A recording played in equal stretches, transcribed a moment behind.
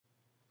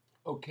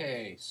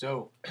Okay,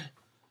 so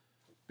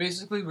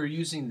basically we're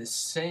using the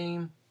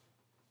same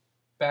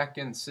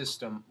backend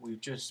system. We've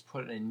just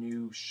put a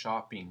new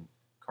shopping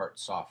cart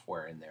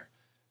software in there.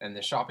 And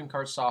the shopping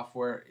cart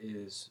software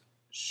is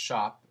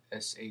Shopp,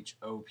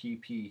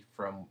 S-H-O-P-P,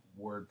 from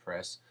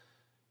WordPress,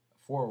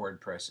 for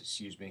WordPress,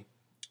 excuse me.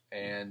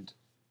 And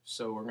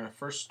so we're going to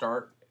first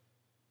start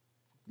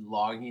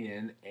logging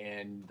in,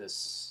 and the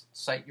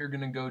site you're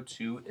going to go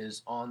to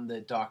is on the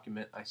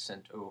document I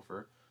sent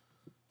over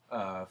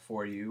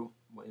for you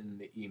in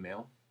the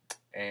email.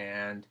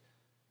 And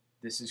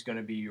this is going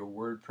to be your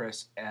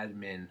WordPress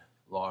admin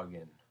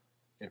login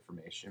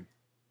information.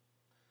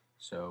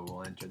 So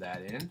we'll enter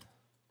that in.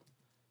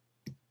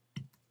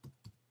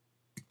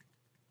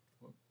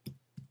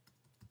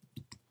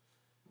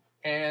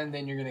 And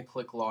then you're going to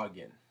click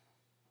login.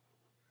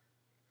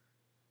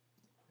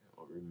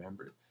 We'll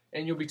remember it.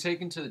 And you'll be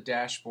taken to the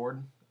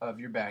dashboard of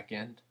your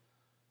backend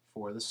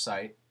for the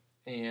site.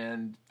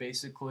 And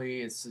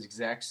basically it's the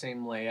exact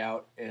same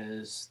layout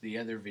as the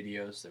other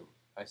videos that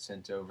I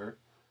sent over.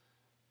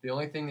 The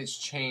only thing that's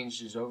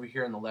changed is over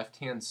here on the left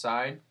hand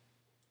side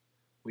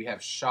we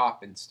have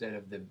Shopp instead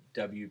of the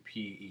WP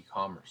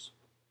e-commerce.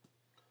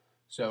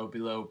 So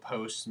below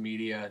posts,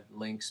 media,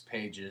 links,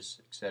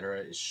 pages,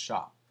 etc. is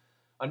Shopp.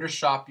 Under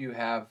Shopp you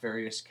have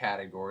various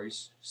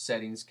categories: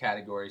 settings,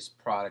 categories,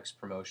 products,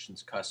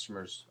 promotions,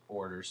 customers,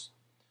 orders.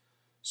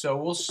 So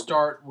we'll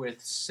start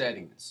with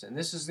settings, and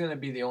this is going to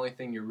be the only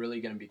thing you're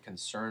really going to be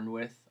concerned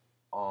with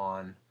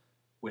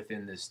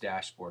within this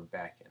dashboard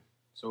backend.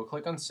 So we'll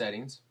click on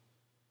settings,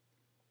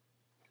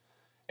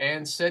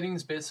 and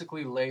settings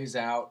basically lays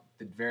out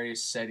the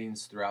various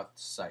settings throughout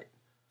the site.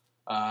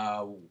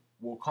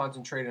 We'll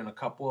concentrate on a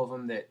couple of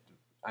them that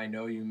I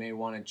know you may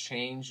want to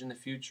change in the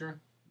future,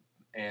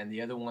 and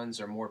the other ones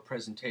are more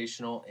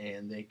presentational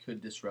and they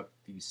could disrupt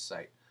the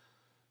site.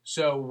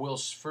 So we'll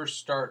first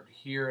start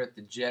here at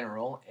the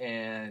general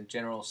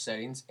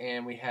settings,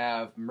 and we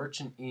have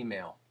merchant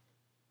email.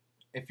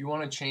 If you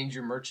want to change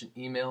your merchant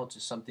email to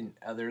something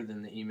other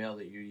than the email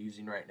that you're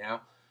using right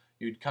now,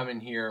 you'd come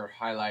in here,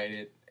 highlight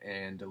it,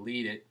 and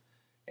delete it,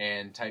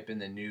 and type in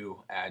the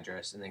new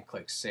address, and then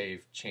click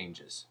Save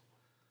Changes.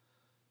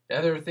 The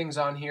other things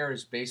on here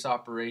is base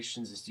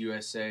operations is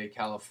USA,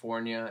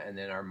 California, and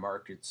then our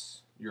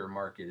markets, your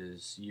market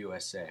is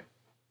USA.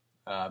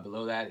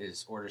 Below that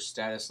is order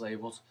status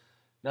labels.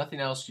 Nothing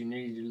else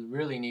you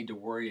really need to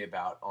worry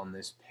about on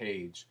this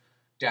page.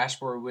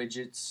 Dashboard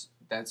widgets,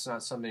 that's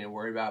not something to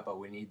worry about, but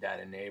we need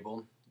that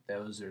enabled.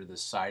 Those are the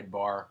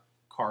sidebar,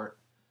 cart,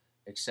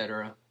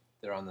 etc.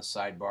 They're on the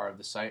sidebar of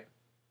the site.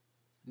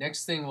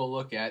 Next thing we'll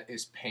look at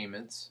is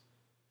payments.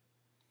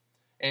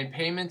 And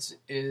payments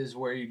is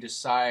where you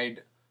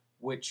decide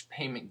which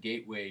payment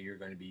gateway you're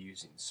going to be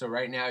using. So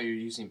right now you're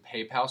using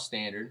PayPal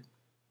Standard,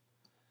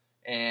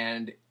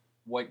 and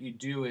what you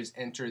do is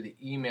enter the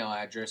email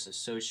address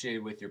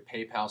associated with your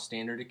PayPal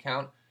Standard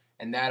account,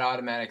 and that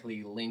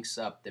automatically links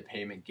up the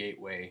payment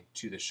gateway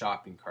to the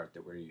shopping cart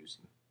that we're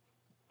using.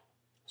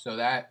 So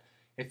that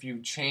if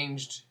you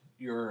changed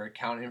your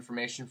account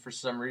information for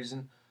some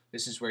reason,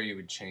 this is where you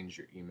would change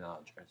your email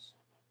address.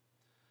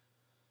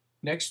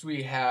 Next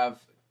we have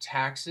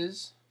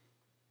taxes,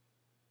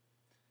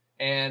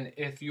 and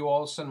if you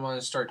all of a sudden want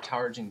to start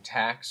charging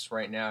tax,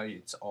 right now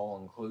it's all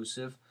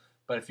inclusive,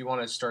 but if you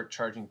want to start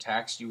charging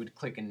tax, you would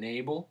click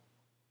enable,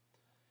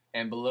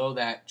 and below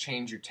that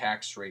change your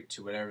tax rate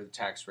to whatever the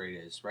tax rate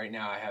is. Right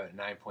now I have it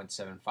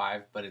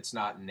 9.75, but it's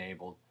not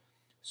enabled,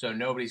 so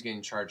nobody's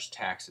getting charged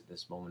tax at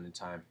this moment in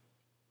time.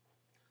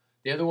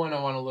 The other one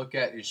I want to look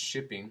at is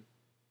shipping,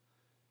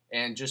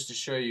 and just to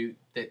show you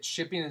that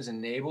shipping is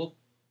enabled,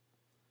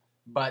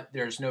 but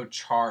there's no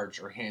charge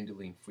or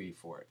handling fee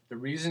for it. The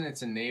reason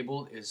it's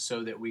enabled is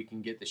so that we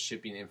can get the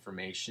shipping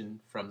information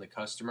from the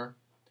customer.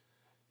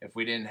 If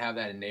we didn't have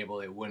that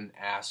enabled, it wouldn't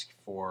ask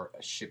for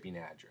a shipping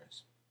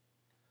address.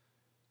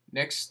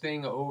 Next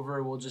thing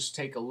over, we'll just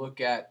take a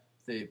look at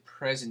the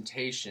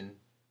presentation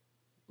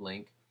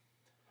link.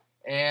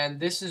 And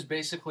this is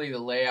basically the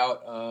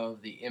layout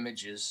of the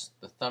images,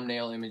 the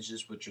thumbnail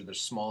images, which are the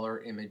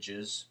smaller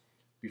images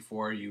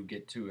before you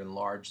get to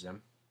enlarge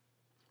them.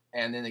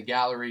 And then the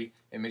gallery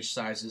image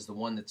size is the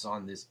one that's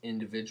on this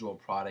individual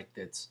product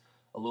that's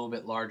a little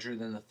bit larger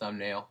than the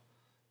thumbnail,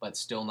 but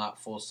still not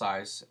full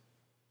size.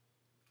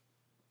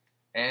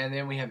 And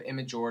then we have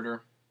image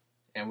order,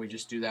 and we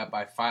just do that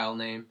by file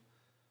name.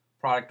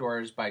 Product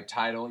orders by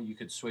title. You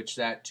could switch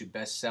that to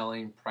best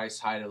selling, price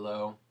high to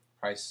low,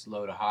 price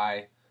low to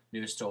high,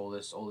 newest to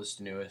oldest, oldest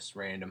to newest,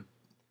 random.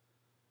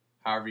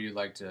 However you'd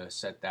like to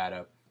set that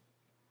up.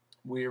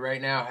 We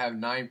right now have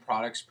 9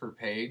 products per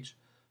page,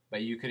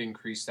 but you could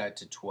increase that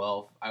to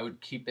 12. I would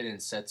keep it in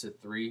sets of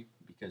 3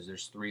 because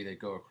there's 3 that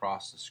go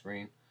across the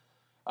screen.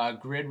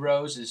 Grid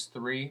rows is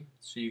 3,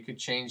 so you could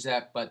change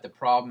that, but the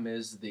problem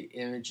is the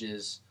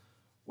images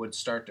would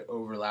start to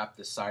overlap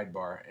the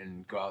sidebar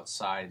and go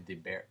outside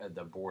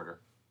the border.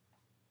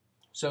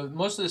 So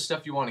most of the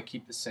stuff you want to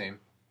keep the same.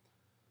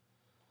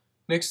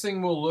 Next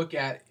thing we'll look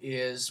at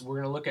is we're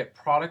going to look at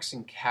products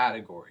and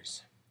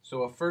categories. So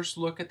we'll first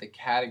look at the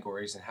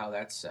categories and how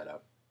that's set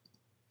up.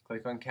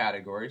 Click on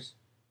categories.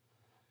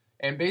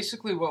 And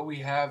basically what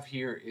we have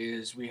here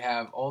is we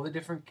have all the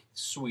different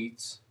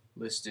suites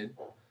listed,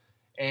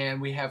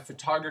 and we have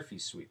photography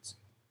suites.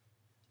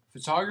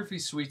 Photography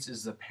suites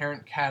is the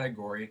parent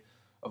category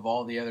of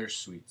all the other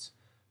suites.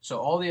 So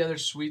all the other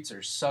suites are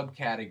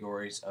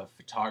subcategories of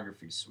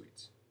photography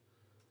suites.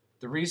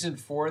 The reason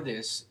for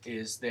this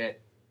is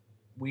that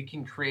we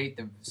can create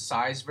the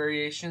size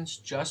variations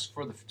just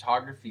for the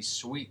photography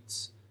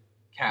suites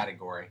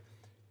category.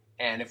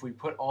 And if we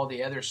put all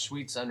the other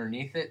suites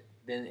underneath it,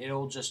 then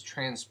it'll just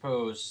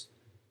transpose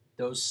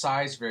those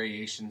size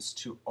variations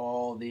to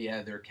all the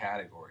other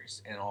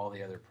categories and all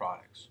the other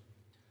products.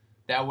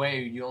 That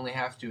way you only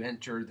have to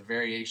enter the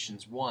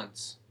variations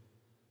once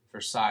for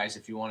size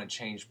if you want to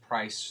change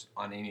price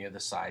on any of the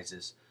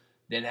sizes,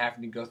 then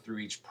having to go through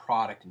each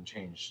product and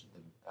change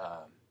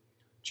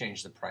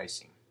the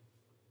pricing.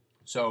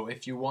 So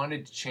if you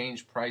wanted to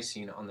change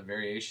pricing on the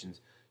variations,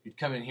 you'd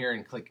come in here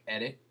and click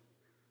Edit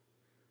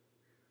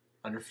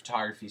under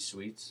Photography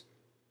Suites,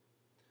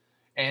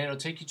 and it'll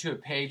take you to a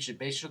page that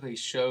basically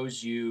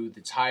shows you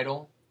the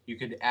title. You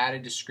could add a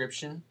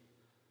description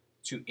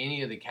to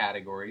any of the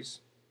categories,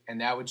 and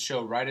that would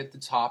show right at the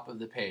top of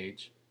the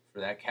page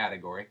for that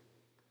category.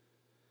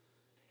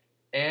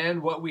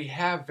 And what we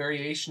have,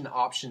 variation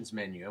options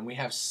menu, and we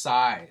have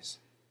size.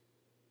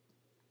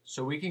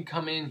 So we can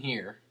come in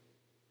here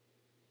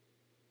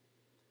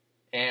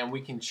and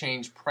we can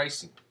change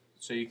pricing.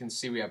 So you can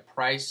see we have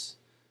price,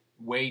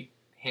 weight,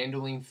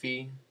 handling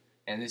fee,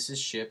 and this is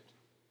shipped.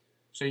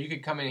 So you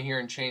could come in here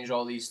and change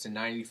all these to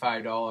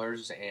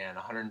 $95 and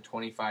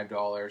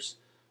 $125,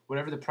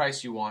 whatever the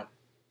price you want.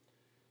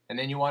 And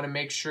then you want to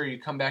make sure you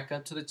come back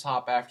up to the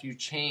top after you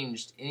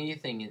changed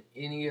anything in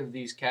any of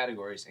these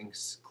categories and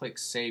click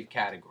Save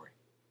Category.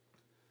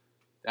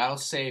 That'll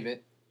save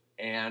it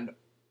and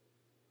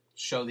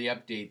show the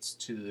updates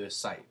to the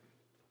site.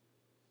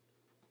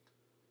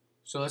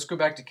 So let's go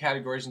back to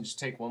categories and just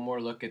take one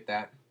more look at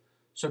that.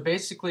 So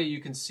basically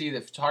you can see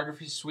that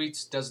Photography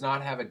Suites does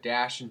not have a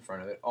dash in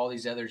front of it. All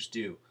these others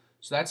do.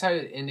 So that's how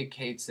it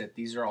indicates that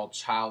these are all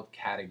child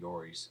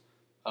categories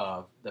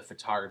of the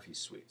Photography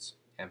Suites.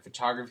 And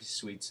Photography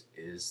Suites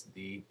is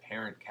the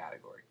parent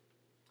category.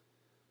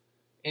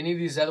 Any of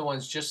these other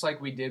ones, just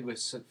like we did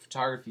with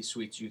Photography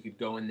Suites, you could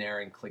go in there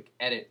and click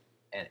Edit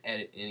and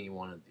edit any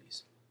one of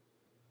these.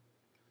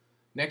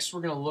 Next we're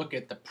going to look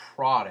at the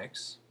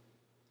products.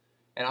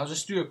 And I'll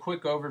just do a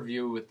quick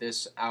overview with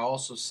this. I'll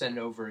also send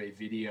over a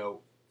video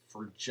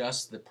for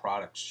just the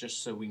products,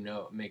 just so we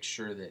know, make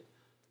sure that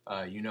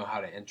you know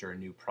how to enter a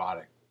new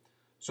product.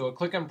 So I'll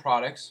click on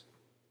Products,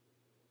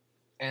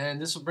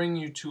 and this will bring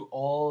you to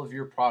all of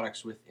your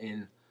products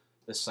within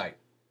the site.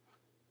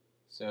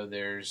 So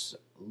there's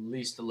at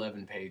least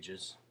 11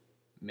 pages,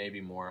 maybe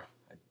more,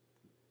 I'm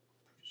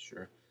pretty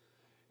sure.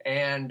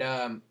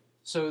 And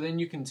so then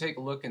you can take a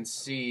look and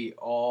see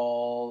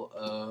all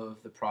of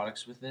the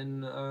products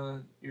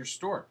within your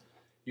store.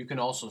 You can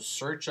also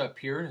search up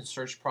here and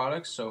search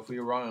products. So if we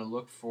were on to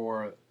look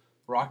for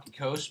Rocky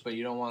Coast, but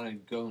you don't want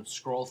to go and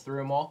scroll through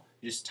them all,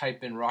 you just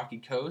type in Rocky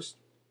Coast,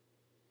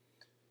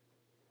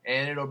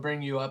 and it'll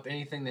bring you up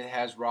anything that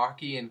has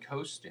Rocky and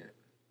Coast in it.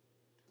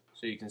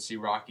 So you can see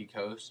Rocky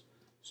Coast.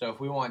 So if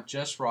we want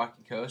just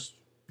Rocky Coast,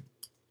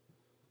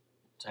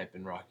 type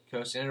in Rocky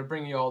Coast, and it'll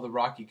bring you all the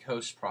Rocky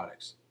Coast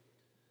products.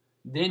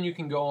 Then you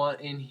can go on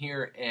in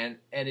here and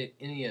edit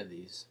any of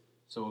these.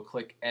 So we'll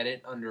click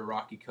Edit under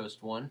Rocky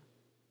Coast 1.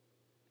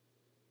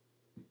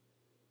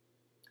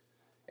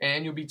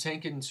 And you'll be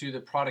taken to the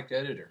product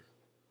editor.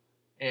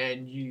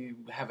 And you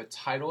have a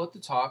title at the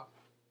top.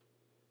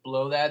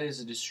 Below that is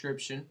a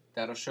description.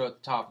 That'll show at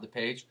the top of the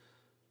page.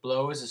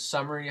 Below is a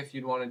summary if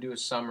you'd want to do a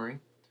summary.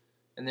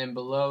 And then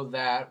below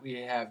that we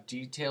have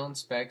detail and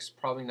specs,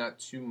 probably not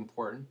too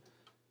important.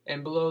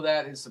 And below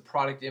that is the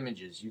product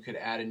images. You could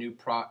add a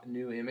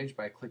new image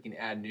by clicking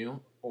Add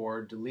New,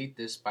 or delete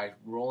this by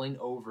rolling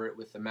over it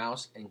with the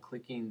mouse and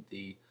clicking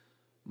the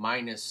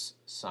minus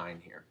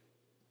sign here.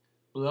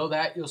 Below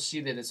that you'll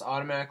see that it's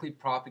automatically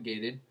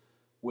propagated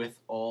with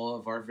all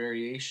of our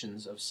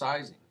variations of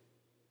sizing,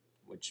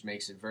 which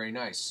makes it very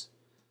nice.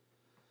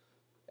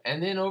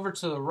 And then over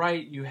to the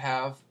right you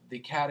have the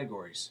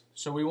categories.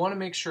 So we want to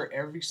make sure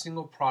every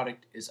single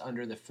product is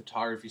under the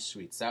Photography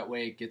Suites. That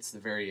way it gets the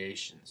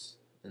variations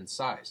in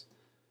size.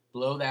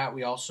 Below that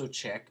we also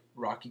check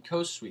Rocky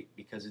Coast Suite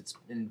because it's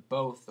in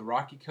both the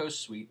Rocky Coast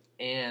Suite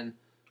and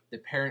the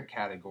parent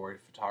category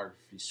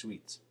Photography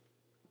Suites.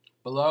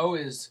 Below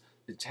is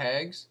the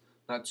tags,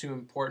 not too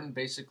important.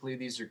 Basically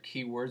these are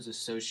keywords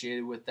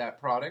associated with that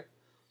product.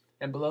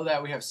 And below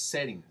that we have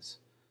settings,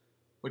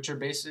 which are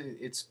basically,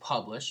 it's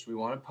published. We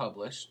want it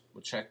published.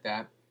 We'll check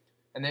that.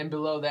 And then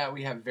below that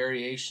we have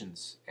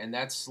variations, and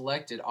that's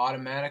selected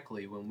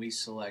automatically when we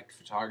select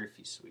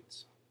Photography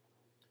Suites.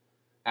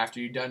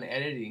 After you're done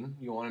editing,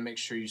 you want to make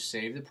sure you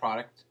save the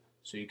product.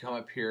 So you come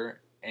up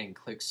here and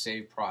click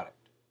Save Product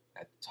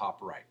at the top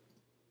right.